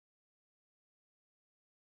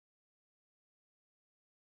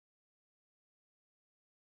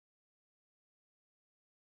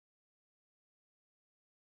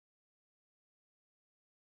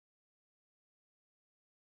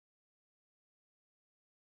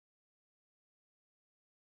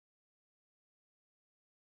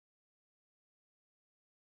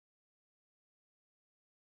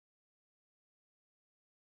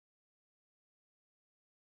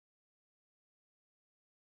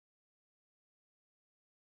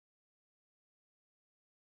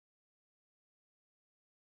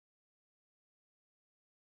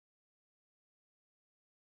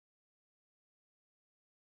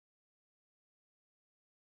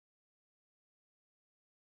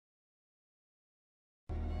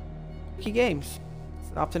spooky games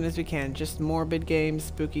as often as we can. Just morbid games,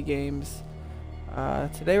 spooky games.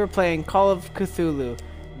 Today we're playing Call of Cthulhu.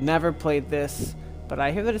 Never played this, but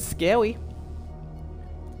I hear that it's scary.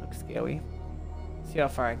 Looks scary. See how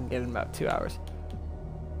far I can get in about 2 hours.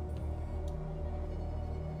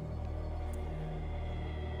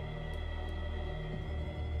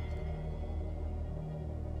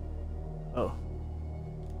 Oh.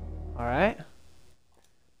 Alright.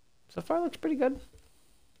 So far it looks pretty good.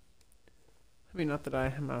 I mean, not that I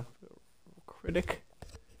am a critic.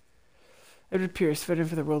 Edward Pierce, veteran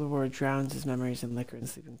for the World War, drowns his memories in liquor and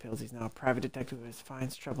sleeping pills. He's now a private detective who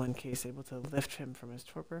finds trouble in case able to lift him from his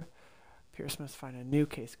torpor. Pierce must find a new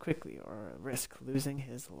case quickly or risk losing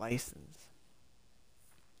his license.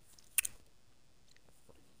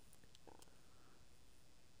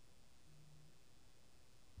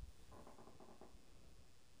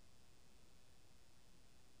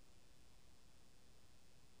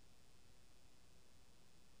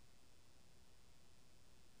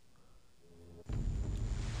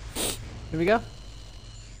 Here we go.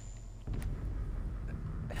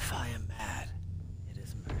 If I am mad, it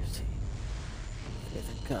is mercy. May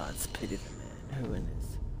the gods pity the man who in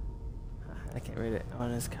his... I can't read it.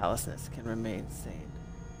 On his callousness can remain sane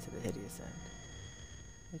to the hideous end.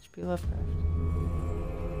 H.P. Lovecraft.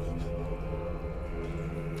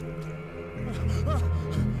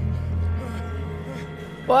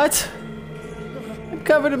 What? I'm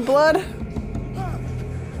covered in blood?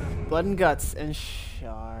 Blood and guts and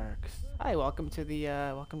sharks. Hi, welcome to the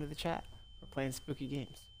chat. We're playing spooky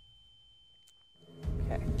games.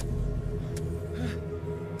 Okay.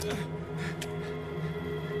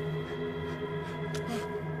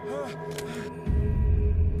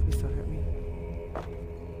 Please don't hurt me.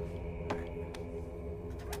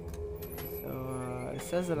 So it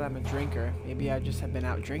says that I'm a drinker. Maybe I just have been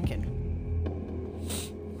out drinking.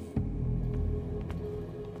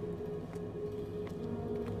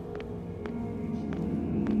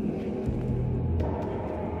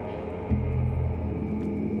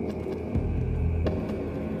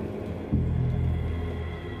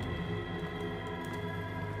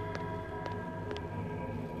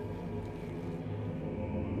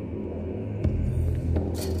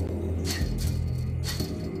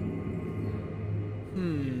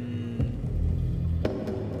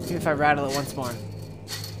 If I rattle it once more.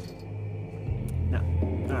 No.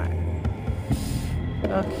 Alright.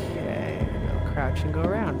 Okay. I'll crouch and go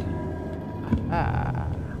around. Ah.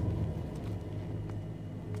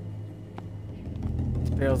 This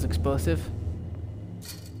barrel's explosive.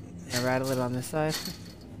 Can I rattle it on this side?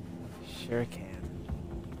 Sure can.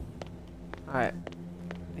 Alright.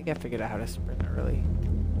 I think I figured out how to sprint early.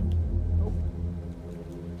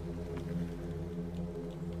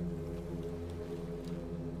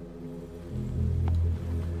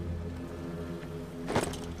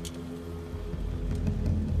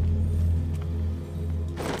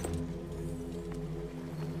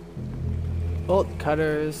 Bolt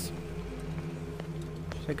cutters.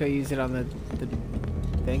 Should I go use it on the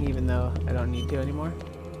thing even though I don't need to anymore?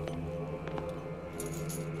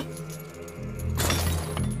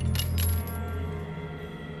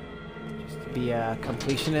 Just to be a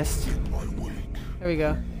completionist. There we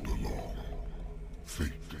go.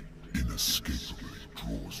 Fate inescapably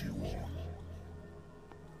draws you on.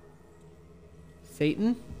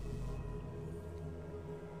 Satan?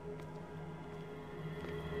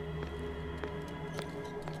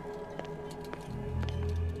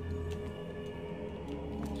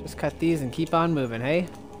 Just cut these and keep on moving, hey?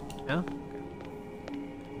 No?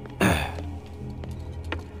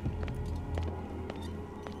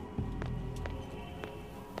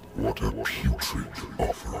 What a putrid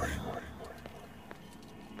offering.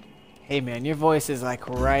 Hey man, your voice is like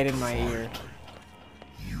right in my ear.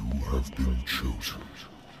 You have been chosen.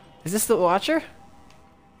 Is this the Watcher?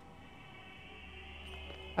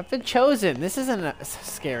 I've been chosen. This isn't a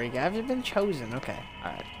scary guy. I've been chosen. Okay,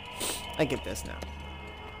 alright. I get this now.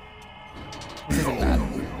 This isn't bad.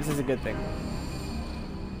 This is a good thing.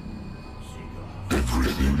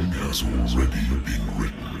 Everything has already been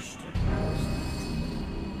written.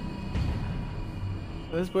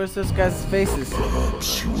 Where's those guys' faces?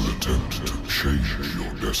 Perhaps you will attempt to change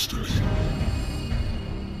your destiny.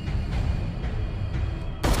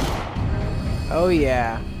 Oh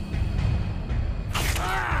yeah.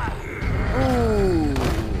 Ooh,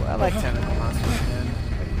 I like tentacle monsters, man.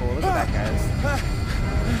 They're cool. Look at that, guys.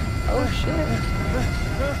 Oh shit.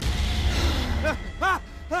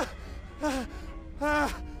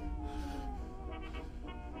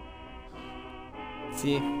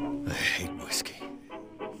 See? I hate whiskey.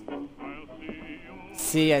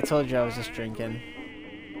 See, I told you I was just drinking.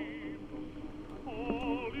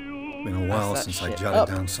 Been a while that since I shit jotted up.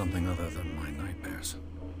 down something other than my nightmares.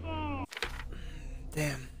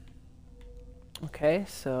 Damn. Okay,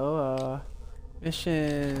 so,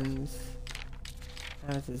 missions.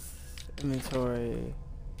 How's this inventory?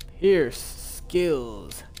 Pierce.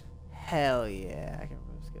 Skills. Hell yeah. I can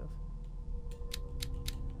remove skills.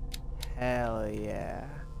 Hell yeah.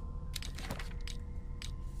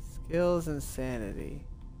 Skills and sanity.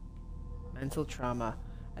 Mental trauma.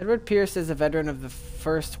 Edward Pierce is a veteran of the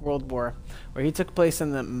First World War, where he took place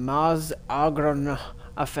in the Meuse-Argonne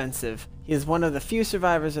offensive. He is one of the few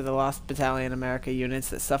survivors of the Lost Battalion America units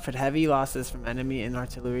that suffered heavy losses from enemy and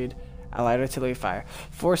Allied artillery fire,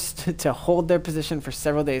 forced to hold their position for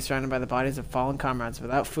several days surrounded by the bodies of fallen comrades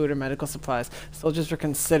without food or medical supplies. Soldiers were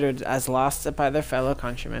considered as lost by their fellow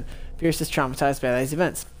countrymen. Pierce is traumatized by these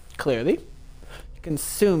events. Clearly, he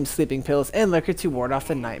consumes sleeping pills and liquor to ward off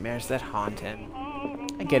the nightmares that haunt him.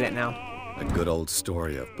 I get it now. A good old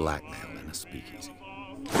story of blackmail in a speakeasy.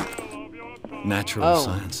 Natural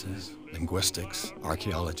sciences, linguistics,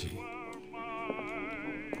 archaeology.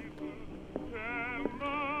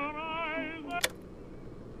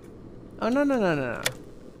 Oh, no, no, no, no, no.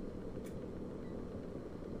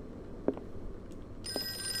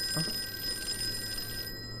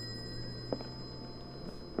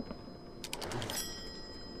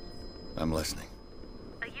 I'm listening.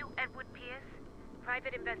 Are you Edward Pierce,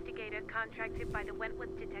 private investigator contracted by the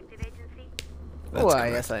Wentworth Detective Agency? That's Why,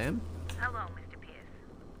 correct. yes, I am. Hello, Mr. Pierce.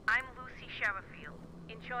 I'm Lucy Sherifield,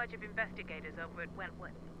 in charge of investigators over at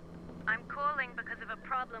Wentworth. I'm calling because of a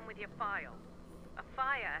problem with your file. A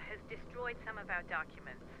fire has destroyed some of our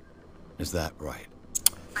documents. Is that right?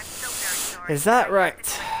 I'm so very sorry. Is that right?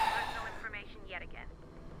 Personal information yet again.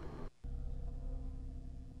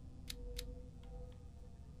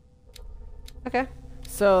 Okay.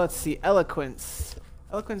 So let's see. Eloquence.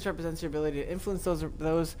 Eloquence represents your ability to influence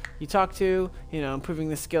those you talk to. You know, improving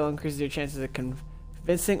the skill increases your chances of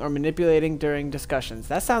convincing or manipulating during discussions.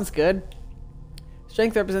 That sounds good.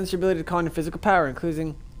 Strength represents your ability to call on your physical power,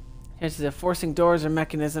 including chances of forcing doors or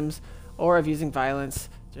mechanisms, or of using violence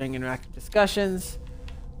during interactive discussions.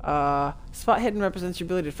 Spot hidden represents your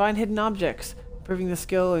ability to find hidden objects. Improving the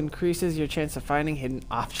skill increases your chance of finding hidden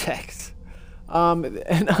objects.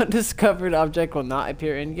 An undiscovered object will not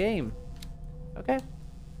appear in game. Okay.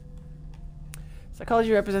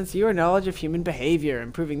 Psychology represents your knowledge of human behavior.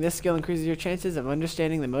 Improving this skill increases your chances of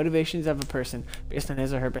understanding the motivations of a person based on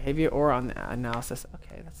his or her behavior or on the analysis.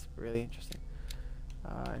 Okay, that's really interesting.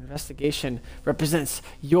 Investigation represents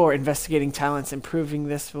your investigating talents. Improving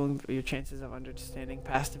this will improve your chances of understanding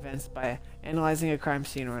past events by analyzing a crime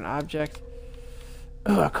scene or an object.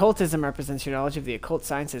 Occultism represents your knowledge of the occult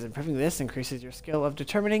sciences. Improving this increases your skill of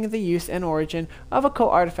determining the use and origin of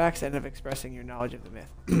occult artifacts and of expressing your knowledge of the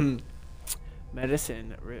myth.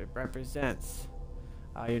 Medicine represents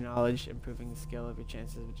your knowledge, improving the skill of your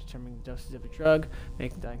chances of determining the dosage of a drug,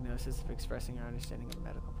 making diagnosis, of expressing your understanding of a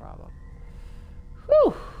medical problem.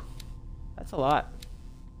 Whew! That's a lot.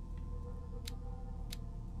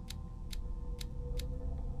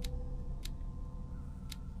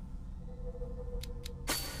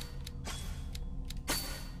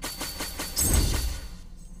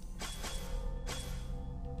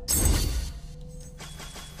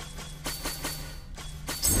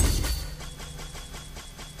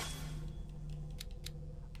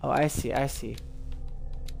 Oh, I see, I see.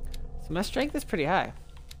 So my strength is pretty high.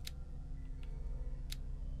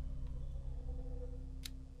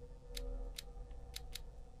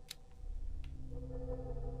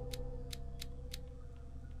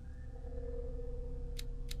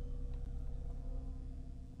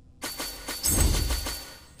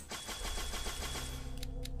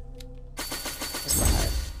 That's not high.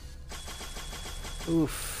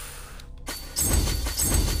 Oof.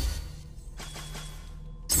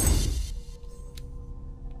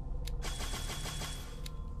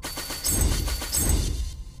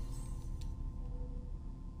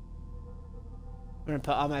 I'm gonna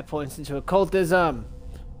put all my points into occultism.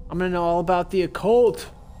 I'm gonna know all about the occult.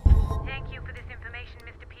 Thank you for this information,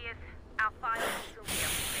 Mr. Pierce. Our file will soon be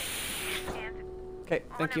up to date. And Okay,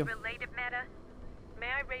 thank you. on a related matter, may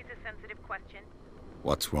I raise a sensitive question?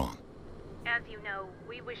 What's wrong? As you know,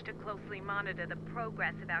 we wish to closely monitor the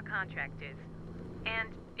progress of our contractors. And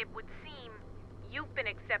it would seem you've been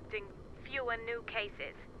accepting fewer new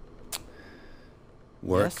cases.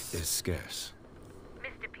 Work Yes. is scarce.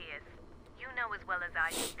 Mr. Pierce, you know as well as I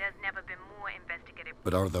do there's never been more investigative...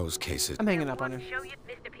 But are those cases... I'm hanging up on her. Show you,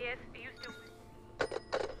 Mr. Pierce, you still...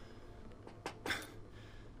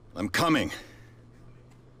 I'm coming.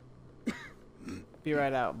 Be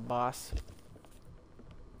right out, boss.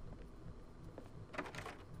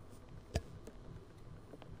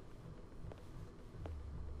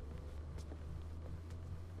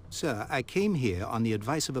 Sir, I came here on the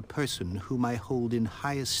advice of a person whom I hold in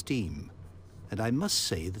high esteem, and I must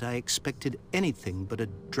say that I expected anything but a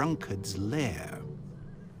drunkard's lair.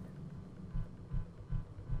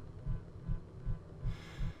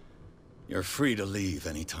 You're free to leave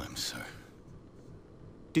anytime, sir.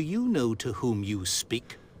 Do you know to whom you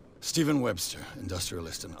speak? Stephen Webster,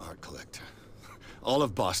 industrialist and art collector. All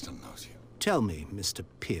of Boston knows you. Tell me, Mr.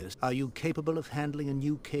 Pierce, are you capable of handling a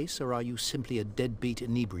new case, or are you simply a deadbeat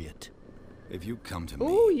inebriate? If you come to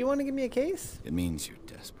Ooh, me, you want to give me a case? it means you're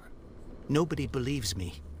desperate. Nobody believes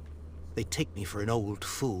me. They take me for an old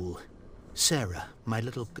fool. Sarah, my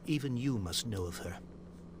little... Even you must know of her.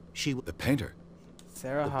 She... The painter?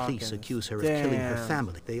 Sarah The Hawkins. police accuse her of killing her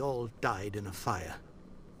family. They all died in a fire.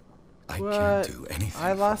 I What? can't do anything.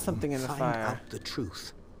 I lost for them. something in the Find fire. out the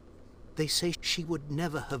truth. They say she would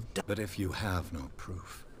never have done... But if you have no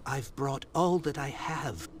proof, I've brought all that I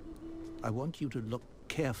have. I want you to look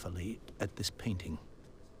carefully at this painting.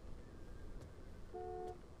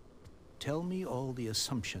 Tell me all the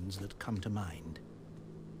assumptions that come to mind.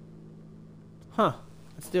 Huh.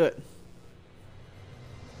 Let's do it.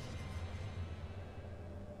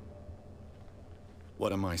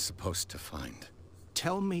 what am I supposed to find?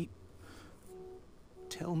 Tell me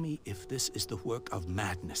if this is the work of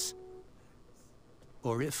madness.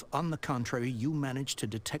 Or if, on the contrary, you manage to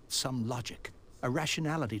detect some logic, a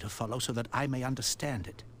rationality to follow so that I may understand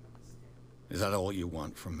it. Is that all you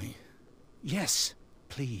want from me? Yes,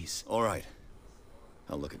 please. All right.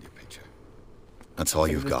 I'll look at your picture. That's all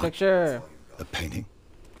you've This got? picture. The painting?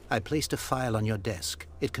 I placed a file on your desk.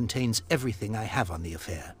 It contains everything I have on the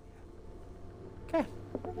affair. Okay.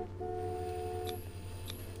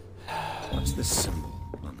 What's this symbol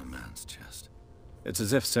on the man's chest? It's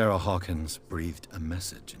as if Sarah Hawkins breathed a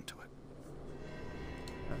message into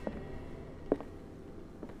it.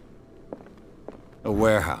 A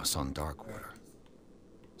warehouse on Darkwater.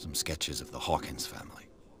 Some sketches of the Hawkins family.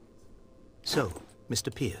 So,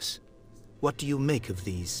 Mr. Pierce, what do you make of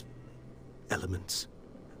these elements?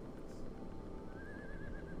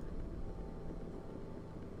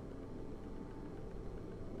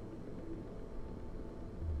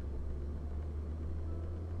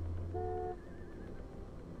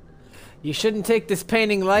 You shouldn't take this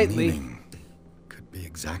painting lightly. Meaning could be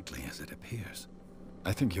exactly as it appears.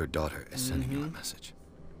 I think your daughter is sending you a message.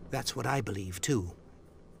 That's what I believe, too.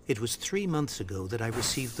 It was 3 months ago that I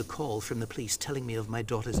received the call from the police telling me of my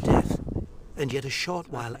daughter's death. And yet a short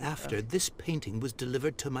while after, this painting was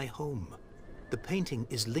delivered to my home. The painting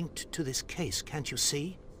is linked to this case, can't you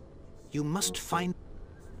see? You must find...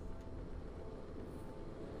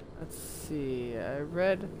 Let's see. I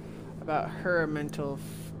read about her mental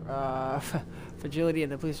fragility in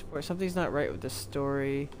the police report. Something's not right with the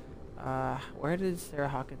story. Where did Sarah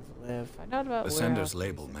Hawkins live? Find out about The warehouse sender's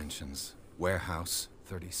label 36. mentions Warehouse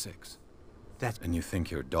 36. That, And you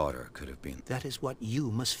think your daughter could have been... that is what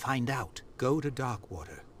you must find out. Go to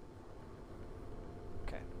Darkwater.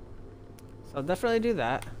 Okay. So I'll definitely do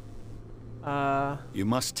that. You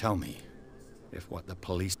must tell me if what the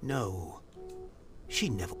police No. She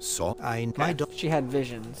never... saw... My daughter... She had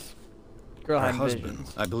visions. Girl Her had husband,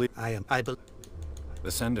 visions. I believe... I believe... The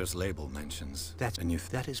sender's label mentions... That, And you...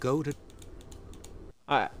 that is go to...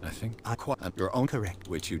 Alright. I think... I- At your own... Correct.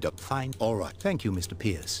 Which you don't... Fine. All right. Thank you, Mr.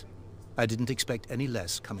 Pierce. I didn't expect any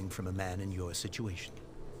less coming from a man in your situation.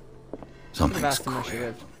 Could've Something's asked him where she queer.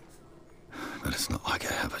 lived. But it's not like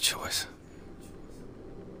I have a choice.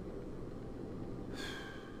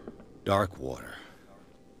 Darkwater.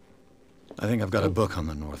 I think I've got a book on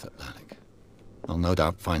the North Atlantic. I'll no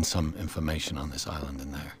doubt find some information on this island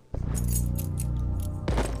in there.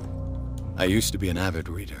 I used to be an avid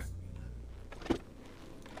reader.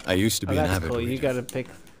 I used to be Oh, an that's avid cool. reader. You gotta pick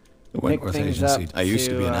The Wentworth things Agency. up I used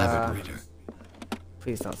to be an to, avid reader.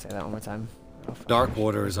 Please don't say that one more time. Oh, fuck.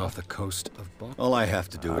 Darkwater is off the coast of Boston. All I have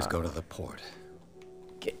to do is go to the port.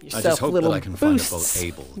 Get I yourself just hope little that I can find a boat boosts.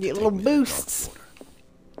 able to Get take little me to boosts. Darkwater.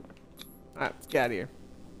 Alright, let's get out of here.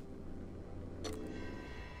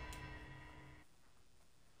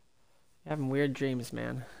 You're having weird dreams,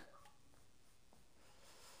 man.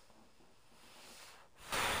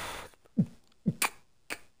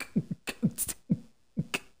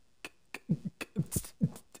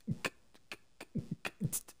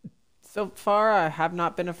 So far, I have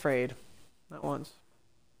not been afraid. Not once.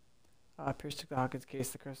 Pierce took the Hawkins case,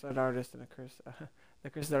 the cursed artist, and the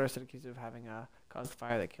cursed artist accused of having caused the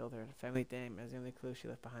fire that killed her. The family name as the only clue she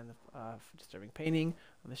left behind the disturbing painting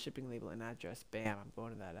on the shipping label and address. Bam! I'm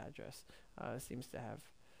going to that address. Seems to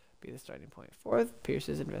be the starting point. Fourth,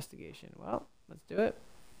 Pierce's investigation. Well, let's do it.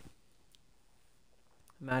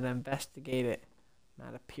 I'm gonna investigate it.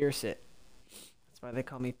 Not to pierce it. That's why they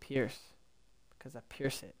call me Pierce. Because I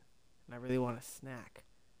pierce it. And I really want a snack.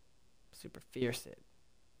 Super fierce it.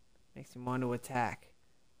 Makes me want to attack.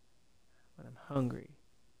 When I'm hungry.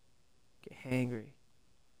 Get hangry.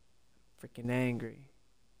 Freaking angry.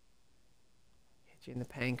 Hit you in the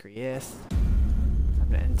pancreas. Time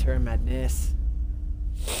to enter madness.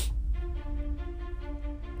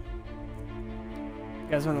 You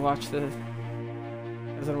guys want to watch the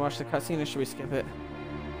cutscene, or should we skip it?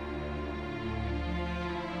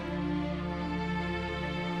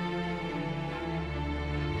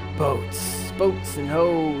 Boats and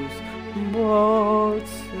hoes,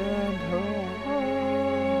 boats and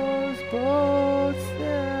hoes, boats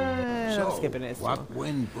and... So, I'm skipping it. what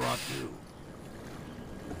wind brought you?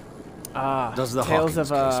 Does the Tales Hawkins of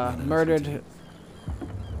case a mean murdered... anything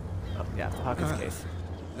Oh, yeah, the Hawkins case.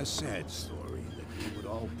 A sad story that we would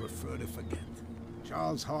all prefer to forget.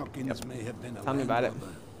 Charles Hawkins may have been a Tell me about it.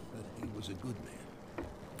 landlubber, but he was a good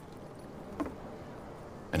man.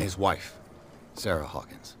 And his wife, Sarah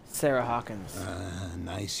Hawkins. Sarah Hawkins. A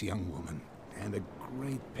nice young woman and a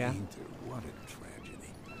great Yeah. painter. What a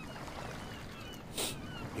tragedy.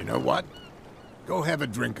 You know what? Go have a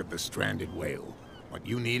drink at the Stranded Whale. What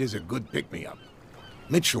you need is a good pick-me-up.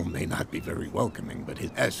 Mitchell may not be very welcoming, but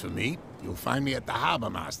as for me, you'll find me at the Harbor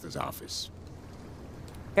Master's office.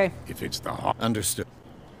 Okay. If it's the Understood.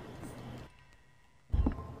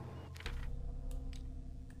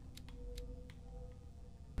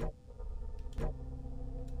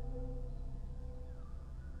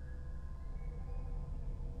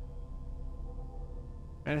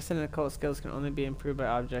 Medicine and occult skills can only be improved by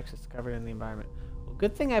objects discovered in the environment. Well,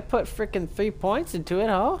 good thing I put frickin' 3 points into it,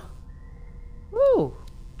 huh? Woo!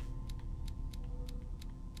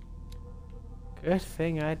 Good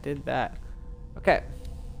thing I did that. Okay.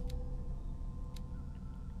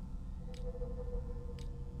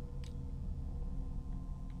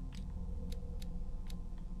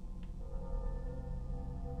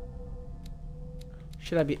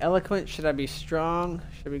 Should I be eloquent? Should I be strong?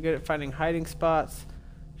 Should I be good at finding hiding spots?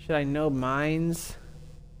 Should I know minds?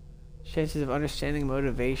 Chances of understanding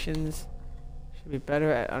motivations? Should I be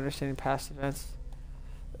better at understanding past events?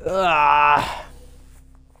 Ugh.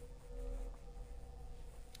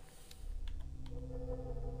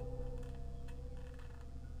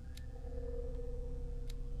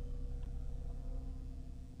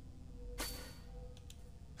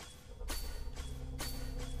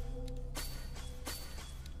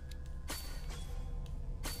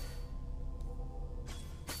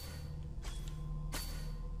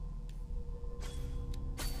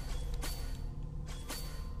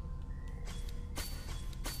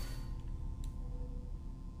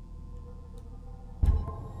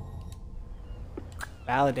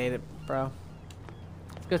 Validate it, bro.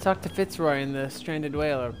 Let's go talk to Fitzroy in the Stranded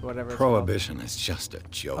Whale or whatever it's called. Prohibition is just a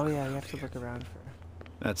joke. Oh yeah, you around have to here. look around for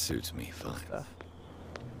That suits me fine. stuff.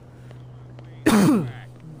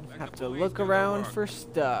 Have to look around for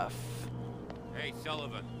stuff. Hey,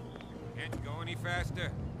 Sullivan. Can't you go any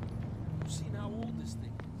faster? You've seen how old this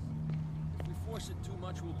thing is. If we force it too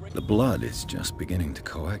much, we'll break The blood is just beginning to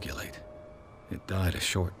coagulate. It died a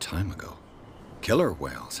short time ago. Killer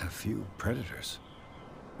whales have few predators.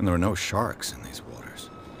 And there are no sharks in these waters.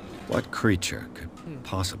 What creature could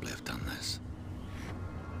possibly have done this?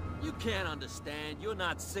 You can't understand. You're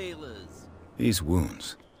not sailors. These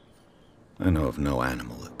wounds. I know of no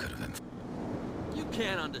animal that could have You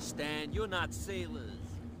can't understand. You're not sailors.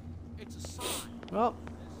 It's a sign. Well,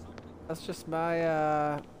 that's just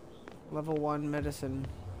my level 1 medicine.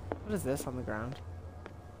 What is this on the ground?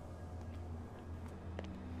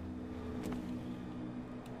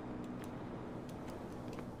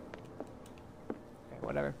 Okay,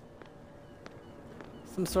 whatever.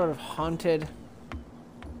 Some sort of haunted...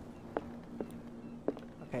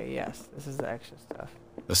 Okay, yes, this is the extra stuff.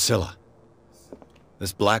 The Scylla.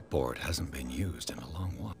 This blackboard hasn't been used in a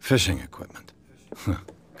long while. Fishing equipment.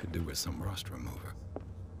 Could do with some rust remover.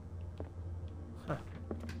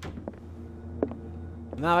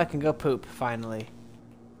 Now I can go poop, finally.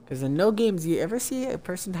 Because in no games do you ever see a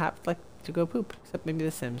person have like to go poop, except maybe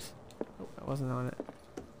The Sims. Oh, I wasn't on it.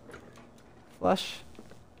 Flush.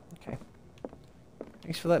 Okay.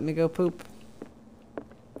 Thanks for letting me go poop.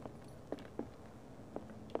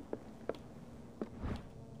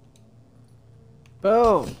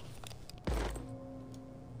 Boom!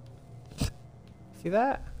 See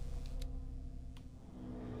that?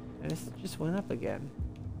 And this just went up again.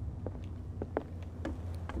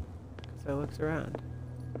 So it looks around.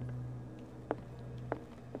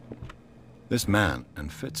 This man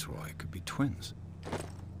and Fitzroy could be twins.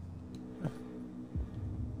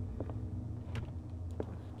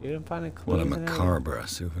 Dude, I'm finding clues. What a and everything. macabre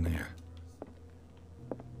souvenir.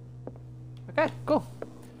 Okay, cool.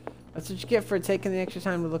 That's what you get for taking the extra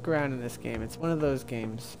time to look around in this game. It's one of those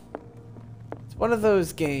games. It's one of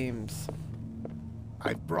those games.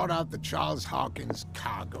 I've brought out the Charles Hawkins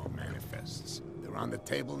cargo manifests. They're on the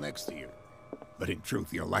table next to you. But in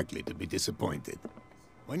truth, you're likely to be disappointed.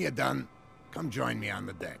 When you're done, come join me on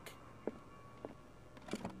the deck.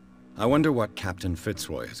 I wonder what Captain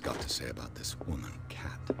Fitzroy has got to say about this woman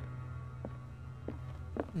cat.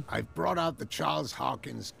 I've brought out the Charles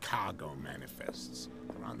Hawkins cargo manifests.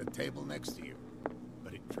 They're on the table next to you.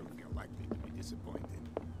 But in truth, you're likely to be disappointed.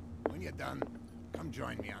 When you're done, come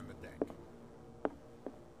join me on the deck.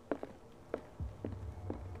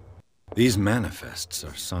 These manifests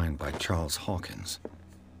are signed by Charles Hawkins.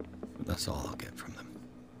 But that's all I'll get from them.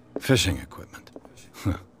 Fishing equipment.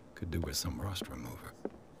 Could do with some rust remover.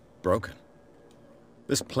 Broken.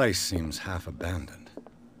 This place seems half abandoned.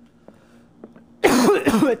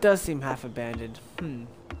 It does seem half abandoned.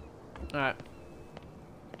 Alright.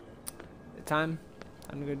 Time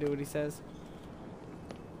to go do what he says.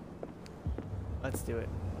 Let's do it.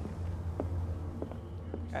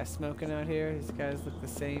 Guys smoking out here. These guys look the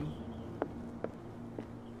same.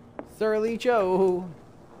 Surly Joe.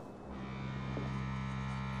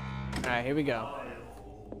 Alright, here we go.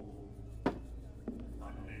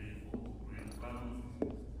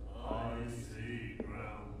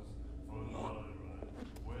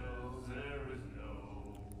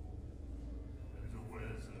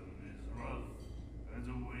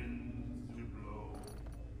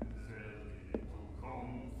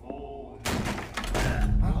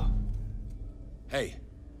 Hey,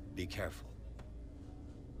 be careful.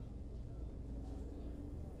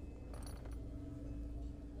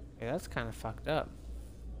 Yeah, that's kind of fucked up.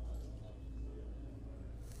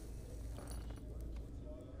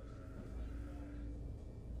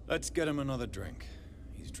 Let's get him another drink.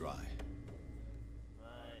 He's dry.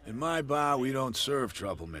 In my bar, we don't serve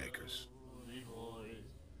troublemakers.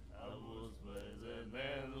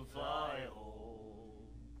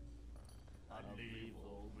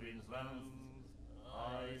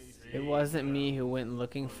 It wasn't me who went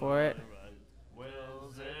looking for it.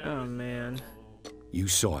 Oh man. You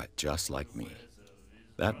saw it just like me.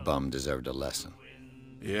 That bum deserved a lesson.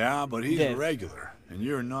 Yeah, but he's Yeah. a regular, and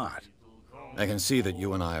you're not. I can see that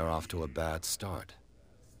you and I are off to a bad start.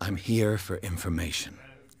 I'm here for information,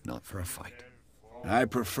 not for a fight. I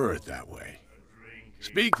prefer it that way.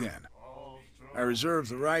 Speak then. I reserve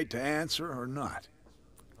the right to answer or not.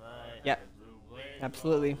 Yep.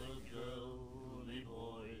 Absolutely.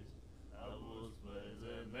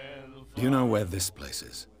 Do you know where this place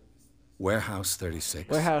is? Warehouse 36.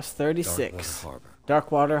 Warehouse 36. Darkwater Harbor.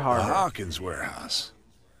 Darkwater Harbor. The Hawkins warehouse.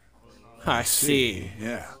 I see.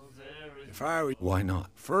 Yeah. If I were... Why not?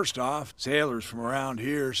 First off, sailors from around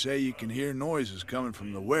here say you can hear noises coming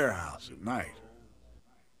from the warehouse at night.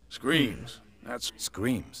 Screams. That's...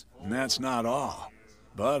 Screams. And that's not all.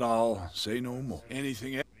 But I'll say no more.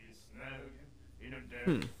 Anything else?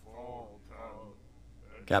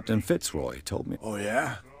 Captain Fitzroy told me. Oh,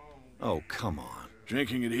 yeah? Oh, come on.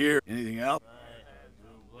 Drinking it here. Anything else?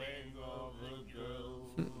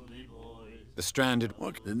 The stranded...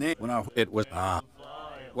 What the name? When I... It was...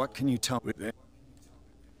 What can you tell me?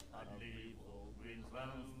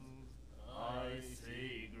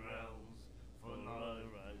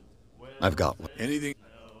 I've got one. Anything?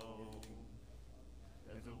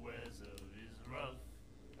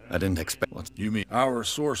 I didn't expect one. You mean our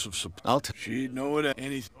source of supply? I'll t... She'd know it.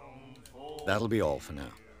 Anything? That'll be all for now.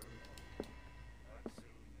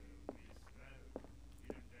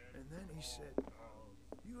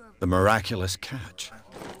 The miraculous catch.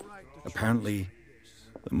 Apparently,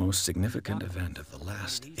 the most significant event of the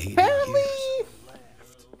last 80 years.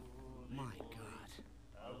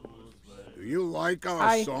 Do you like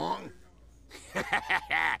our song?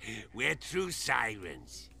 We're true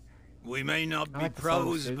sirens. We may not I be like the song,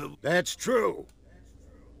 pros, dude. but That's true.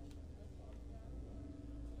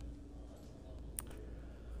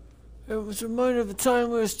 It was a reminder of the time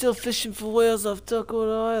we were still fishing for whales off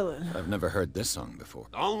Darkwater Island. I've never heard this song before.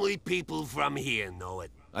 Only people from here know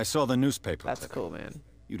it. I saw the newspaper That's clipping. cool, man.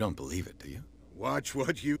 You don't believe it, do you? Watch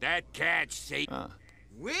what you... That catch, say,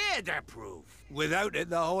 we're the proof. without it,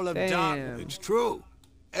 the whole of Damn. It's true.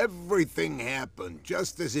 Everything happened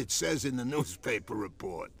just as it says in the newspaper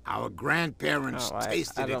report. Our grandparents Oh, I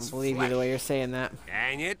tasted don't its believe flesh. you the way you're saying that.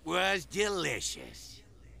 And it was delicious.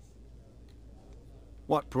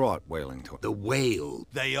 What brought whaling to it? The whale.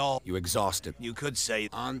 They all, You exhausted. you could say,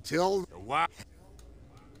 Until... The what?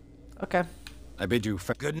 Okay. I bid you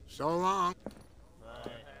good. So long.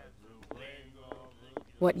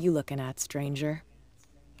 What you looking at, stranger?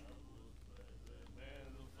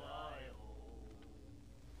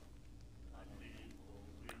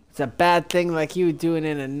 It's a bad thing like you doing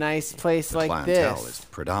in a nice place like Clientele this. is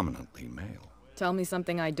predominantly male. Tell me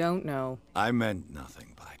something I don't know. I meant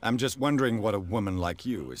nothing by it. I'm just wondering what a woman like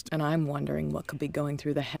you is. And I'm wondering what could be going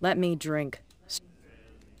through the head. Let me drink.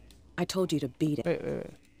 I told you to beat it. Wait.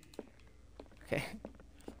 Okay.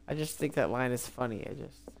 I just think that line is funny. I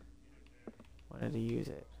just wanted to use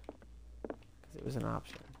it. Because it was an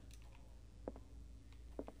option.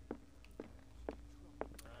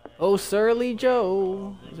 Oh, Surly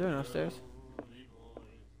Joe. Is there an upstairs?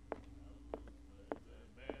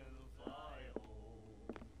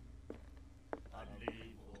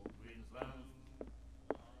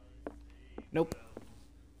 Nope.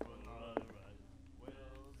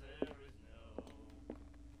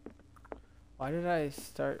 Why did I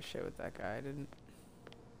start shit with that guy? I didn't.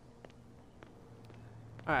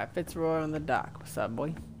 Alright, Fitzroy on the dock. What's up,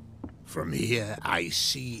 boy? From here, I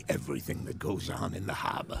see everything that goes on in the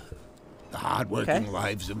harbor. The hard-working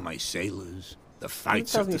lives of my sailors, the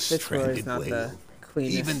fights of the stranded whale,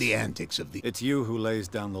 even the antics of the... It's you who lays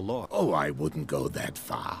down the law. Oh, I wouldn't go that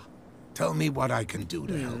far. Tell me what I can do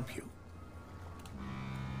to help you.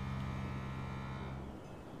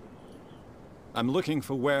 I'm looking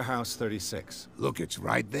for Warehouse 36. Look, it's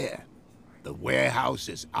right there. The warehouse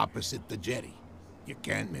is opposite the jetty. You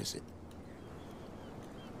can't miss it.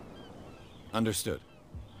 Understood.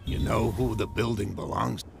 You know who the building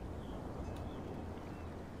belongs to?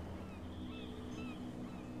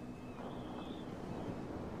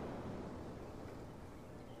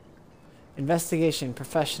 Investigation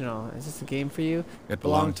professional. Is this a game for you? It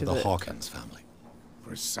belonged to the Hawkins family.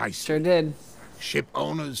 Precisely. Sure did. Ship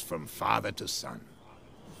owners from father to son.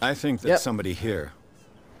 I think that somebody here...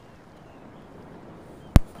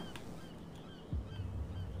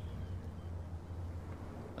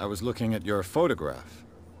 I was looking at your photograph.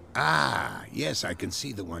 Ah, yes, I can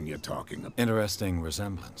see the one you're talking about. Interesting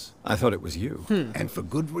resemblance. I thought it was you. And for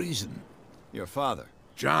good reason. Your father.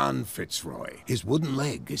 John Fitzroy. His wooden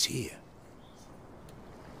leg is here.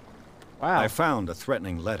 Wow. I found a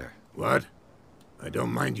threatening letter. What? I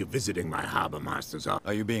don't mind you visiting my harbor master's office.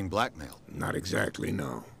 Are you being blackmailed? Not exactly,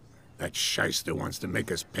 no. That shyster wants to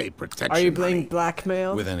make us pay protection Are you money. being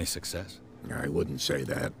blackmailed? With any success? I wouldn't say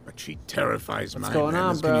that, but she terrifies What's my going on,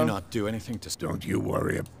 manners. bro? Can you not do anything to... Don't you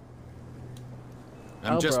worry.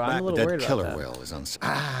 I'm just bro, I'm a back. little Dead worried about killer that. whale is on...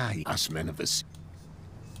 Ah, us men of us.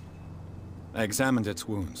 I examined its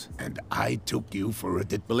wounds. And I took you for a...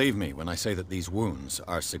 Believe me when I say that these wounds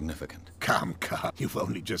are significant. Come. You've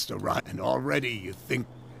only just arrived, and already you think...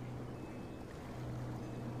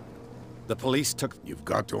 The police took... You've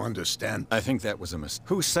got to understand... I think that was a mistake.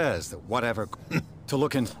 Who says that whatever... to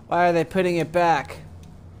look in... Why are they putting it back?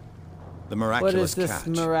 The miraculous What is this catch.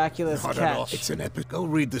 miraculous Not at all. catch? It's an epic. Go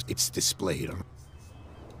read this. It's displayed on...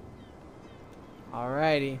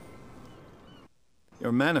 Alrighty.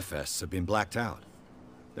 Your manifests have been blacked out.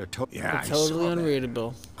 They're Yeah, Totally I saw that.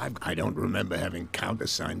 unreadable. I don't remember having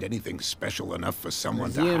countersigned anything special enough for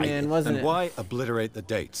someone It to was you, hide man, it. wasn't And it? why obliterate the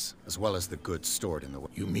dates, as well as the goods stored in the...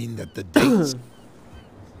 You mean that the dates...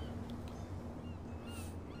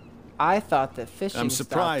 I thought that fishing I'm stopped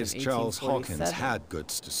surprised in Charles Hawkins 1847. had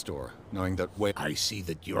goods to store, knowing that way... I see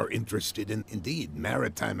that you're interested in... Indeed,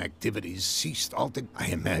 maritime activities ceased altogether. I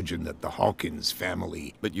imagine that the Hawkins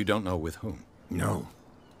family... But you don't know with whom. No.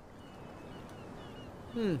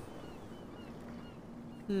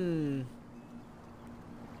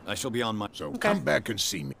 I shall be on my... So come back and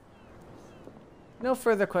see me. No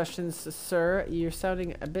further questions, sir. You're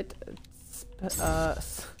sounding a bit... there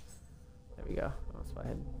we go. That's my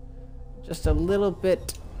head. Just a little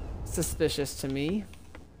bit suspicious to me.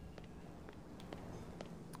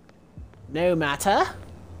 No matter.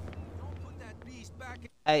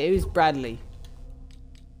 Hey, who's Bradley?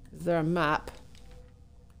 Is there a map?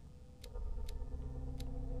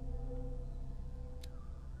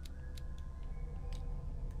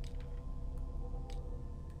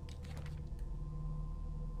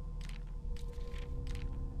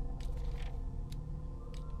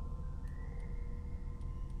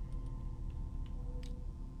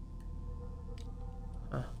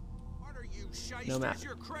 No map.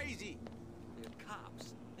 You're crazy. They're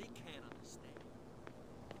cops. They can't understand.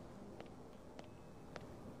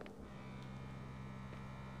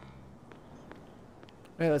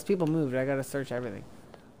 Wait, those people moved. I gotta search everything.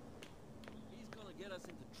 He's gonna get us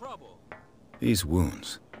into trouble. These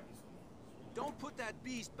wounds. Don't put that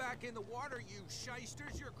beast back in the water, you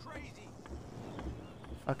shysters. You're crazy.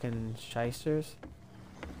 Fucking shysters.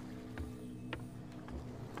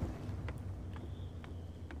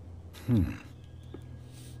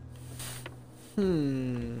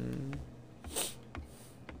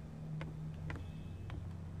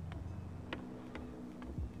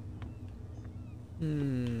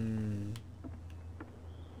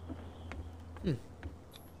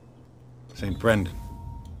 St. Brendan,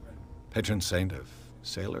 patron saint of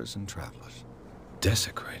sailors and travelers.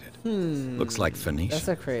 Desecrated. Looks like Phoenician.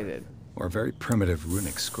 Desecrated. Or a very primitive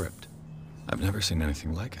runic script. I've never seen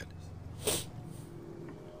anything like it.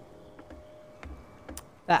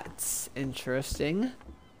 That's interesting.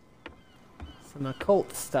 Some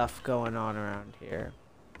occult stuff going on around here.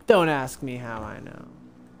 Don't ask me how I know.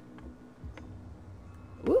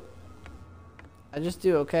 Whoop. I just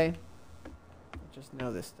do, okay? I just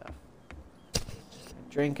know this stuff. I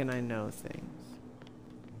drink and I know things.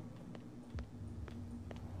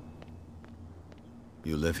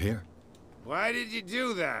 You live here? Why did you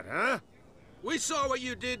do that, huh? We saw what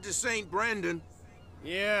you did to St. Brendan.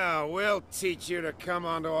 Yeah, we'll teach you to come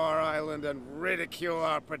onto our island and ridicule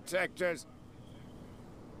our protectors.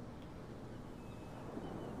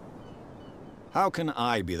 How can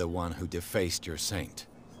I be the one who defaced your saint?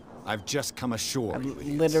 I've just come ashore, I you idiots.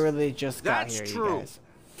 literally just got That's here, true. you guys.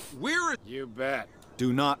 We're... You bet.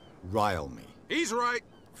 Do not rile me. He's right.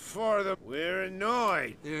 We're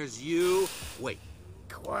annoyed. There's you. Wait.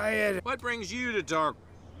 Quiet. What brings you to Dark...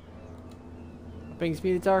 Brings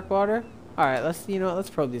me to Darkwater? Alright, let's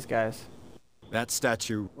probe these guys. That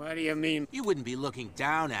statue... What do you mean, You wouldn't be looking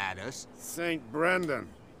down at us. St. Brendan?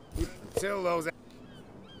 Until those...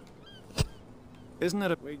 Isn't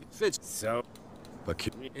it a... Fitz. So,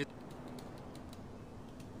 The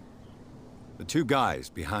two guys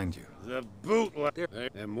behind you. the bootleg...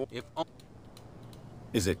 If...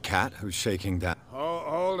 Is it Cat who's shaking that?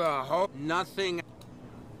 Hold on, Nothing...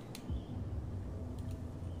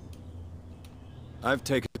 I've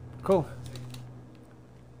taken... Cool.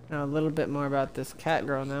 Now a little bit more about this cat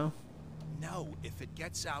girl now. No, if it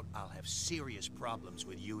gets out, I'll have serious problems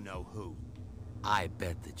with you-know-who. I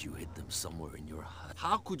bet that you hid them somewhere in your hut.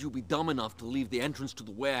 How could you be dumb enough to leave the entrance to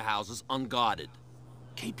the warehouses unguarded?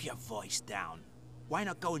 Keep your voice down. Why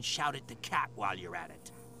not go and shout at the cat while you're at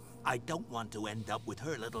it? I don't want to end up with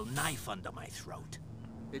her little knife under my throat.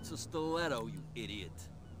 It's a stiletto, you idiot.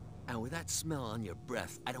 And with that smell on your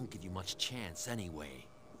breath, I don't give you much chance anyway.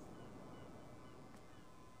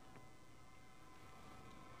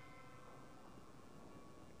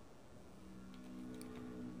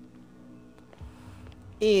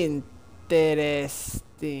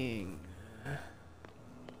 Interesting.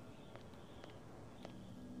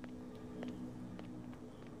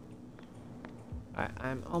 Alright,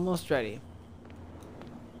 I'm almost ready.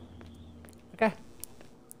 Okay. I'm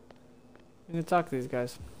gonna talk to these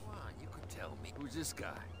guys. Come on, you could tell me. Who's this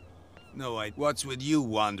guy? No, what's with you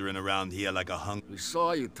wandering around here like a hunk? We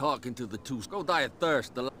saw you talking to the two. Go die of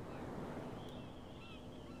thirst.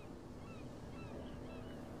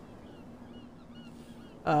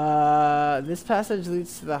 This passage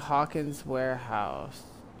leads to the Hawkins warehouse.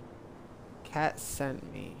 Cat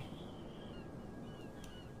sent me.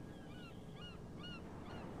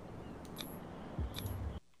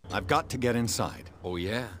 I've got to get inside. Oh,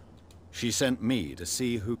 yeah? She sent me to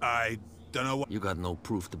see who... I don't know what... You got no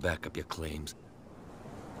proof to back up your claims.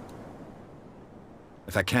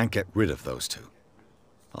 If I can't get rid of those two,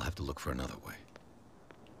 I'll have to look for another way.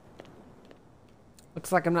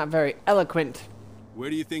 Looks like I'm not very eloquent. Where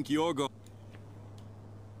do you think you're going?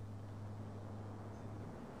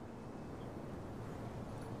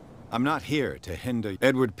 I'm not here to hinder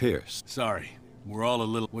Edward Pierce. Sorry, we're all a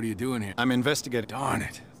little... What are you doing here? I'm investigating... Darn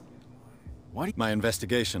it. What? My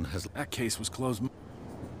investigation has... That case was closed...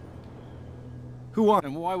 Who are...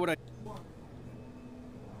 And why would I...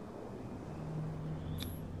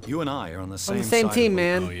 You and I are on the same On the same side team, of the-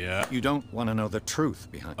 man. Oh, yeah? You don't want to know the truth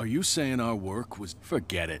behind... Are you saying our work was...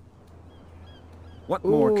 Forget it. What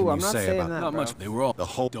more can Ooh, you I'm not say saying about... that, Not bro. much. They were all... The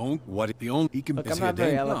whole... Don't... What... The only... He can... Look, is I'm he a not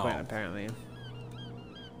very dame? eloquent, No. apparently.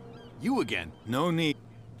 You again. No need...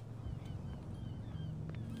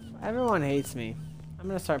 Everyone hates me. I'm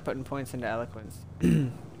gonna start putting points into eloquence.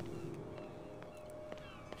 Should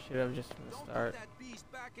have just from the start. That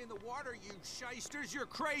beast back in the water, you shysters. You're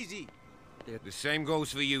crazy. the same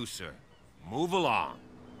goes for you, sir. Move along.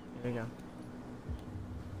 Here we go.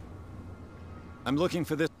 I'm looking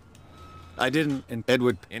for this... I didn't... And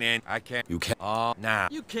Edward... And I can't... You can't... now.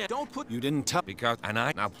 You can't. Don't put... You didn't tell... Because... And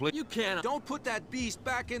I... Now, please... You can't. Don't put that beast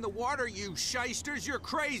back in the water, you shysters. You're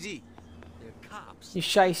crazy. They're cops. You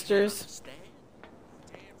shysters. Understand?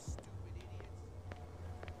 Damn stupid idiots.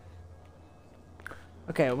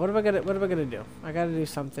 Okay, what am I gonna do? I gotta do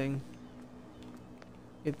something.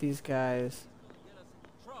 Get these guys. Get us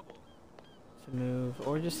in trouble. to move,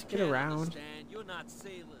 or just get around You're not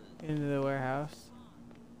sailors. into the warehouse.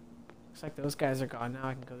 Looks like those guys are gone now.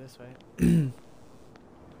 I can go this way.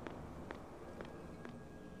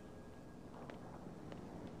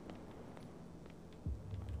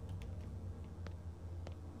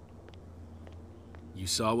 You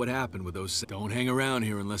saw what happened with those. Don't hang around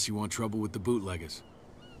here unless you want trouble with the bootleggers.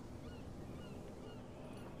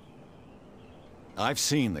 I've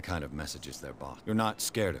seen the kind of messages they're boss. You're not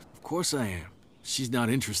scared of. Of course I am. She's not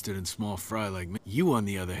interested in small fry like me. You, on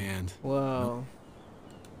the other hand. Whoa.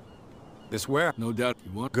 This where? No doubt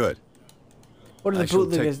you want. Good. What are the I shall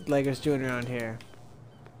bootleggers doing around here?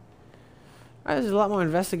 Alright, there's a lot more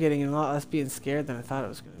investigating and a lot less being scared than I thought it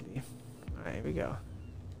was going to be. Alright, here we go.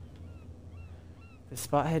 The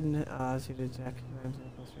spot hidden allows you to detect crimes in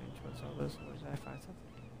close range. What's all this? Where did I find something?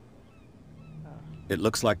 It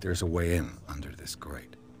looks like there's a way in under this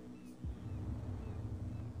grate.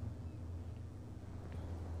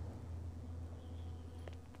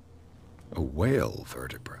 A whale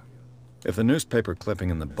vertebra. If the newspaper clipping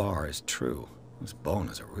in the bar is true, this bone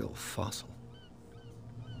is a real fossil.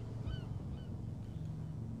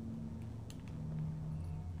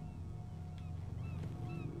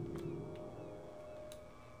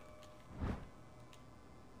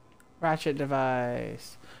 Ratchet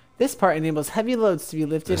device. This part enables heavy loads to be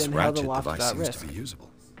lifted This and held ratchet aloft device without seems risk. to be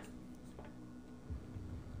usable.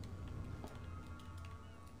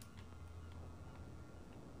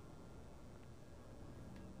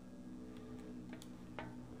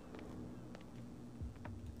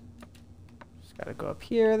 Just gotta go up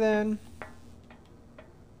here then.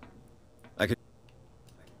 I could.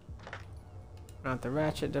 Mount the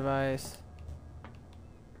ratchet device.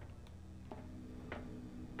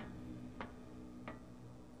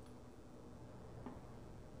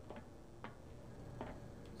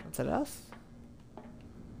 Something else?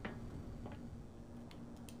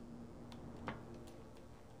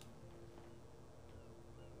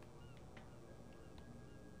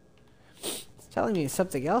 It's telling me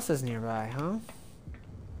something else is nearby, huh?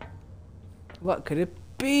 What could it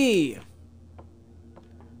be?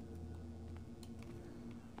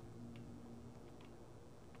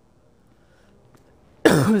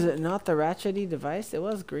 Was it not the ratchety device? It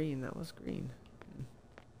was green. That was green.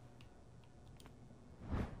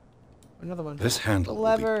 Another one. This handle will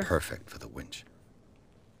lever. be perfect for the winch.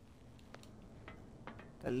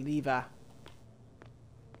 The lever.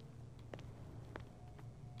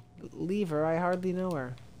 Lever, I hardly know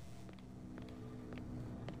her.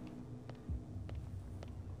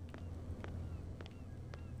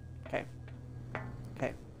 Okay.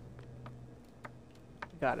 Okay.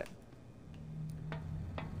 Got it.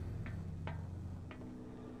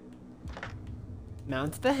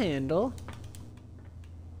 Mount the handle.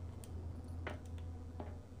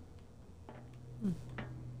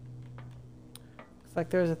 Looks like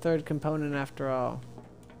there's a third component after all.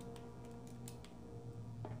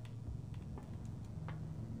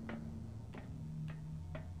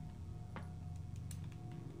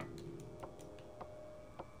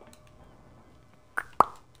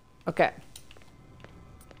 Okay.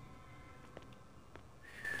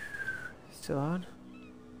 Still on?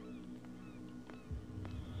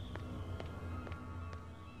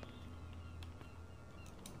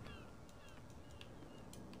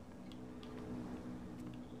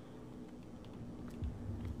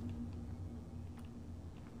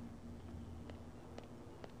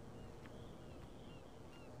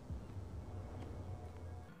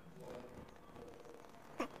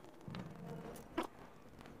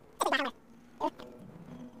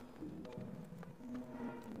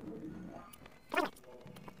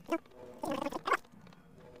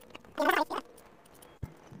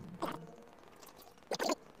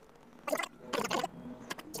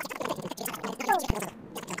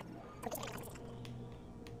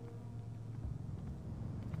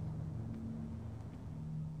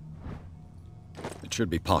 It should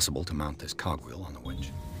be possible to mount this cogwheel on the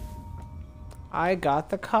winch. I got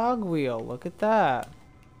the cogwheel. Look at that.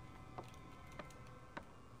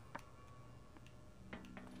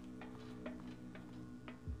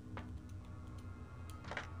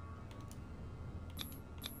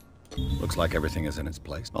 Looks like everything is in its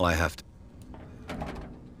place. All I have to...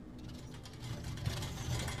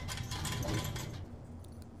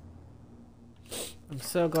 I'm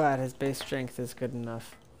so glad his base strength is good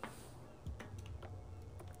enough.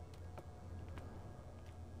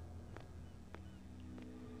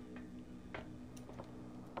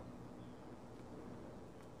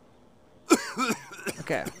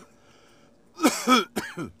 Okay.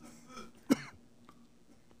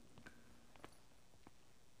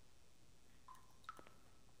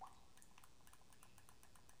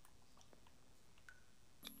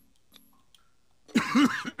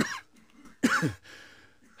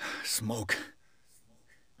 smoke.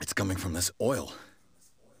 It's coming from this oil.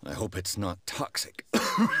 I hope it's not toxic.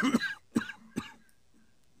 I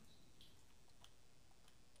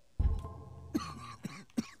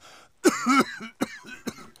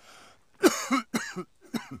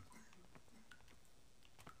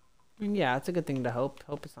mean, yeah, it's a good thing to hope.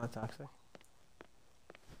 Hope it's not toxic.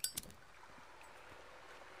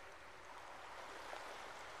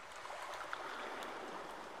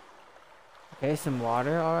 Okay, some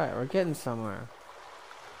water. Alright, we're getting somewhere.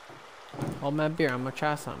 Hold my beer, I'm gonna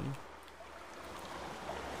try something.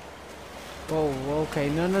 Whoa, okay.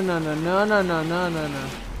 No, no, no, no, no, no, no, no, no, no.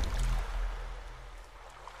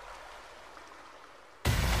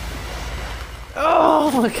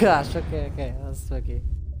 Oh my gosh, okay, okay, that was spooky.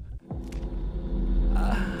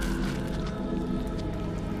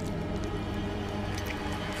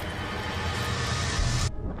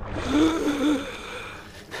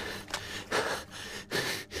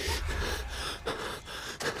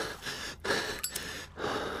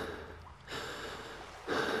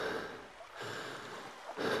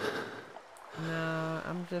 Nah,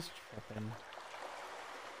 I'm just tripping.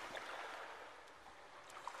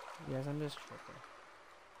 Yes, I'm just tripping.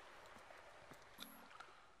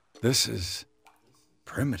 This is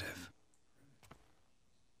primitive.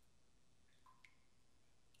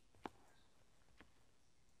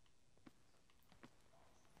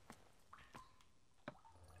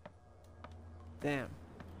 Damn.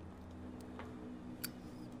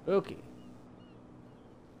 Spooky.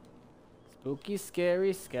 Spooky,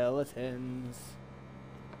 scary skeletons.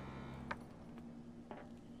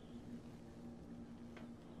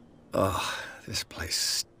 Ugh, this place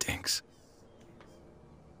stinks.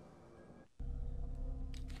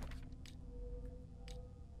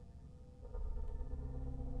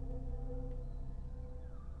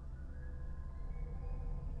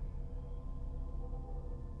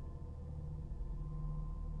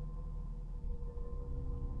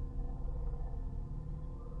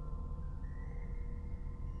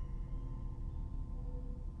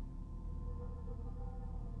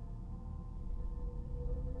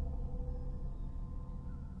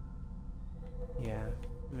 Yeah,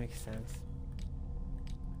 makes sense.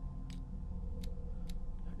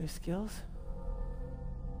 New skills?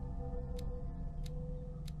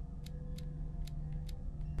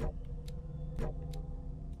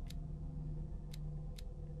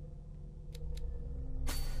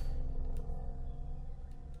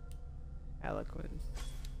 Eloquence.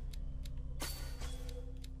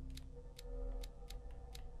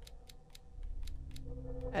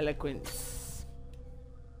 Eloquence.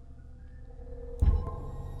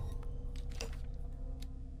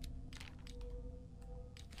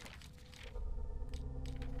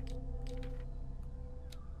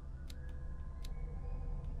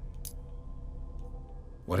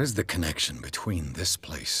 What is the connection between this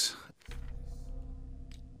place?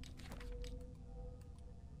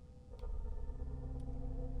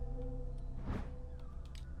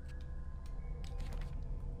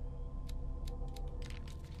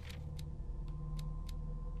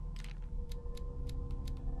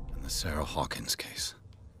 And the Sarah Hawkins case.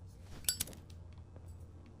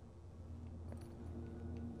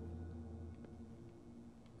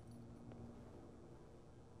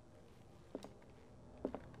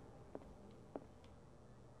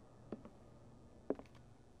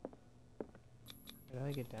 How do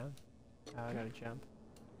I get down? Oh, I gotta jump.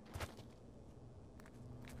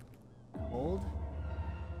 Hold?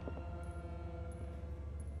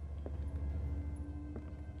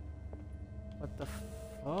 What the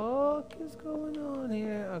fuck is going on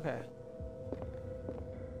here? Okay.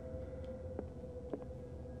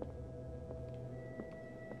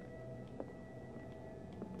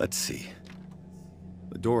 Let's see.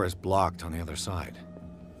 The door is blocked on the other side.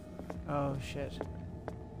 Oh shit.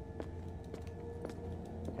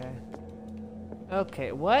 Okay.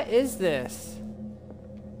 Okay, what is this?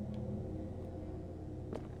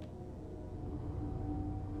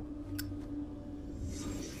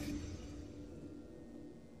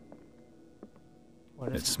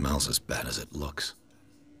 What is It smells as bad as it looks.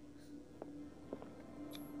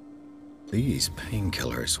 These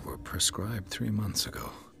painkillers were prescribed 3 months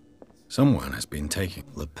ago. Someone has been taking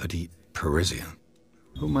Le Petit Parisien.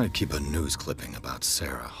 Who might keep a news clipping about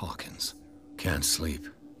Sarah Hawkins? Can't sleep.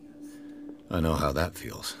 I know how that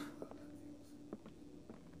feels.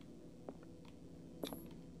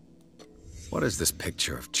 What is this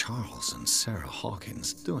picture of Charles and Sarah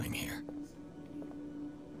Hawkins doing here?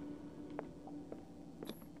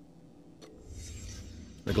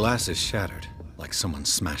 The glass is shattered, like someone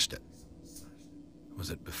smashed it.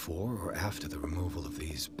 Was it before or after the removal of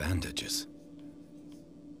these bandages?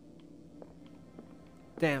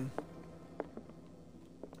 Damn.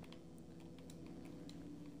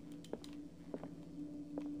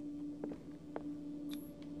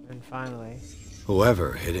 And finally.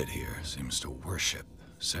 Whoever hid it here seems to worship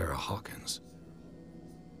Sarah Hawkins.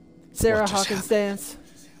 Sarah What just Hawkins happened? dance.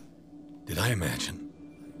 Did I imagine?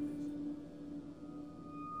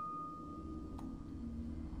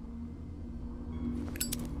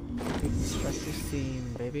 Reconstructive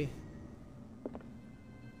scene, baby.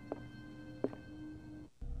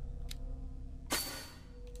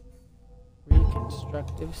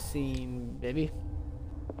 Reconstructive scene, baby.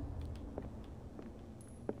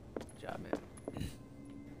 Good job, man.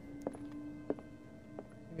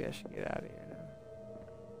 Maybe I should get out of here now.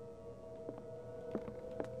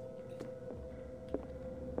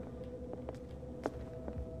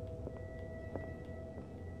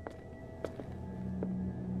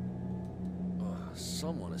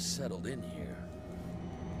 Someone has settled in here.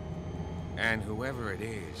 And whoever it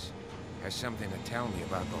is has something to tell me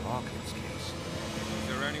about the Hawkins case. Is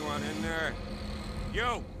there anyone in there?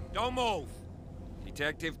 You! Don't move!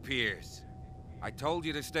 Detective Pierce. I told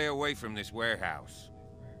you to stay away from this warehouse.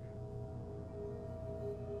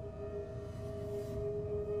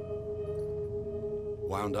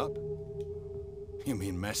 Wound up? You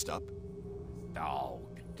mean messed up? Dog.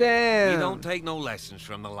 Damn. We don't take no lessons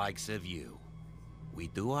from the likes of you. We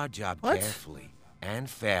do our job carefully and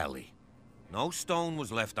fairly. No stone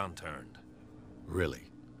was left unturned.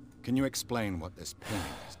 Really? Can you explain what this painting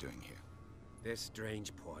is doing here? This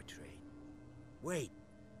strange portrait. Wait,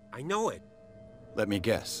 I know it. Let me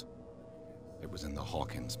guess. It was in the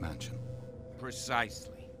Hawkins mansion.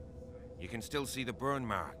 Precisely. You can still see the burn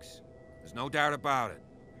marks. There's no doubt about it.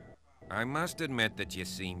 I must admit that you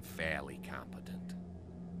seem fairly competent.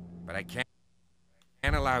 But I can't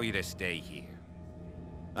allow you to stay here.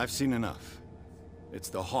 I've seen enough. It's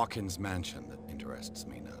the Hawkins mansion that interests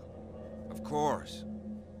me now. Of course.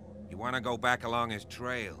 You want to go back along his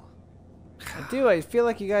trail. I do. I feel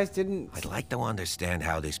like you guys didn't. I'd like to understand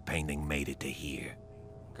how this painting made it to here.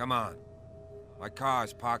 Come on. My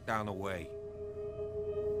car's parked down the way.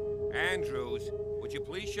 Andrews, would you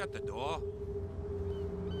please shut the door?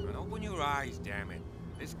 And open your eyes, damn it.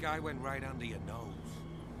 This guy went right under your nose.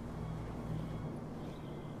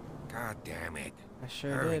 God damn it. I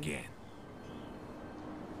sure Her did. again.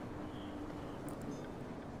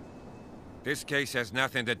 This case has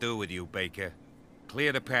nothing to do with you, Baker.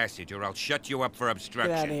 Clear the passage, or I'll shut you up for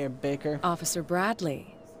obstruction. Get out of here, Baker. Officer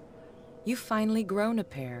Bradley, you've finally grown a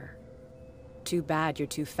pair. Too bad you're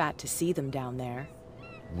too fat to see them down there.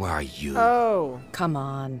 Why, you... Oh. Come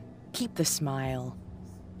on, keep the smile.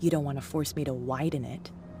 You don't want to force me to widen it.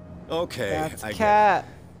 Okay, That's I Cat.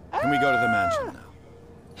 get it. Can we go to the mansion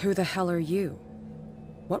now? Who the hell are you?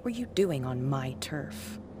 What were you doing on my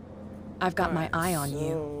turf? I've got my eye on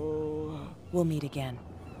you. We'll meet again.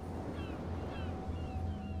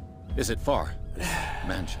 Is it far, this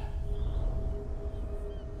mansion?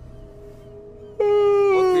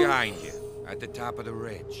 Look behind you, at the top of the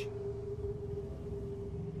ridge.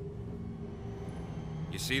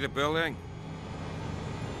 You see the building?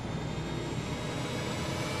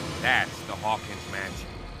 That's the Hawkins mansion.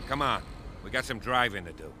 Come on, we got some driving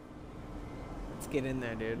to do. Let's get in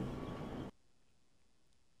there, dude.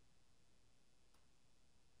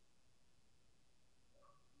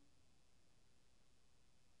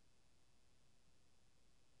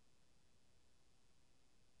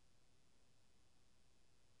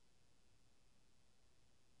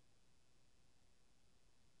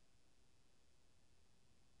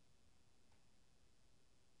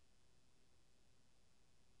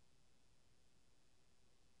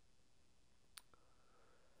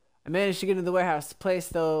 I managed to get into the warehouse. The place,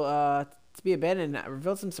 though, to be abandoned,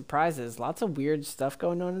 revealed some surprises. Lots of weird stuff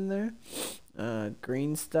going on in there.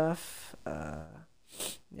 Green stuff.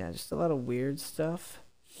 Yeah, just a lot of weird stuff.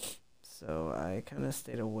 So I kind of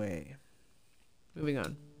stayed away. Moving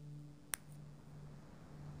on.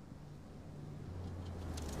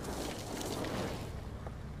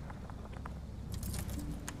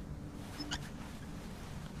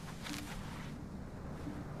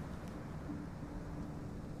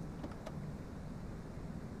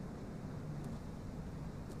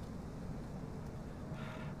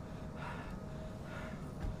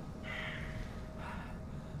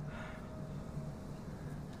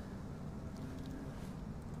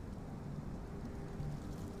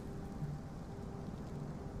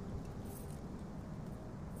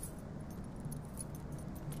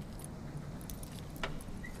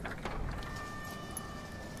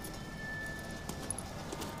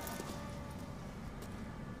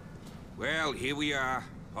 Well, here we are,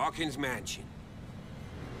 Hawkins Mansion.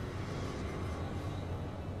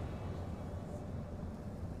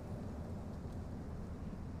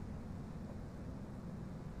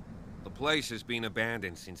 place has been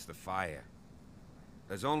abandoned since the fire.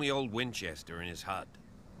 There's only old Winchester in his hut.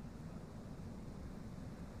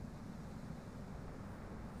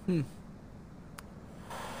 You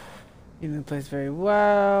know the place very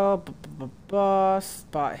well.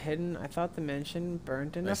 Spot hidden. I thought the mansion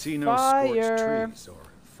burned in a fire. I see no scorched trees or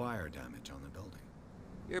fire damage on the building.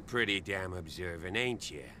 You're pretty damn observant,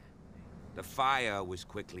 ain't you? The fire was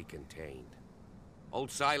quickly contained.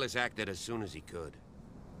 Old Silas acted as soon as he could.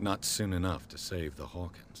 Not soon enough to save the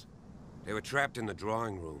Hawkins. They were trapped in the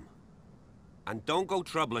drawing room. And don't go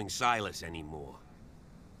troubling Silas anymore.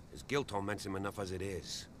 His guilt torments him enough as it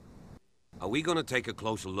is. Are we gonna take a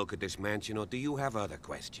closer look at this mansion, or do you have other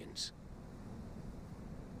questions?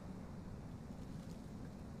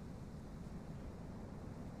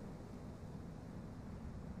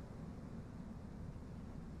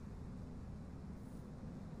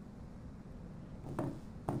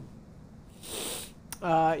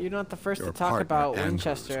 You're not the first to talk about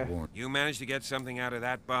Winchester. You managed to get something out of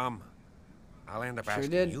that bum? I'll end up Sure asking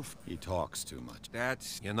did. you. He talks too much.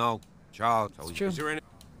 That's, you know, Charles. It's true. Is there any...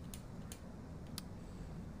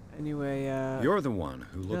 Anyway, You're the one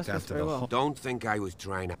who looked after the Hawkins. Don't think I was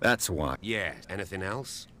trying to... That's why. Yeah. Anything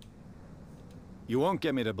else? You won't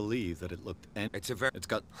get me to believe that it looked... It's a very... It's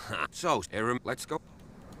got... So, Aaron, let's go.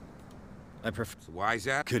 I prefer... So why is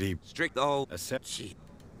that? Could he... Strict though. Accept...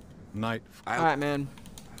 Night... alright, man.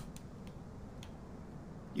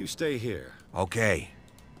 You stay here. Okay.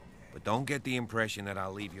 But don't get the impression that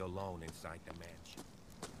I'll leave you alone inside the mansion.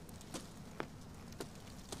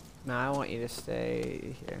 Nah, I want you to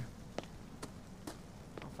stay here.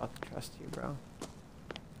 I'll fucking trust you, bro.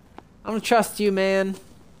 I'm gonna trust you, man.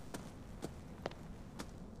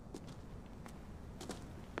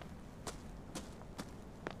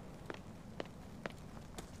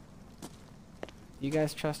 You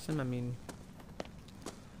guys trust him? I mean...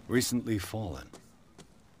 Recently fallen.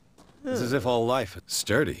 It's as if all life is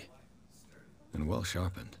sturdy and well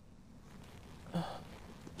sharpened.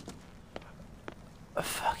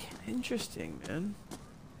 Fucking interesting, man.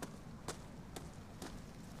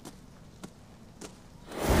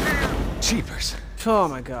 Jeepers. Oh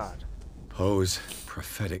my god. Poe's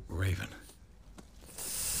prophetic raven.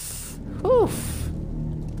 Oof.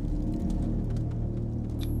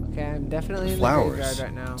 Okay, I'm definitely in the graveyard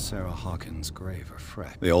right now. Sarah Hawkins' grave are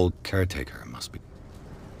fresh. The old caretaker must be...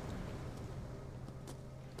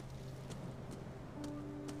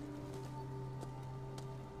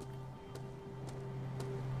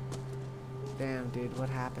 Damn, dude, what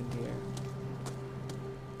happened here?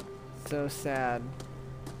 So sad.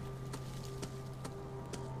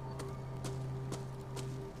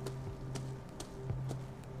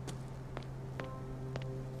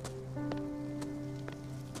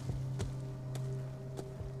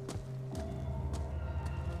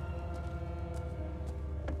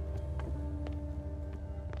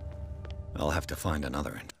 I'll have to find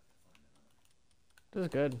another end. This is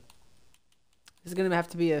good. This is going to have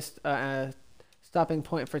to be a stopping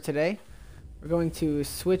point for today. We're going to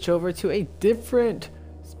switch over to a different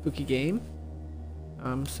spooky game.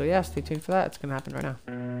 So yeah, stay tuned for that. It's going to happen right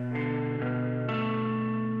now.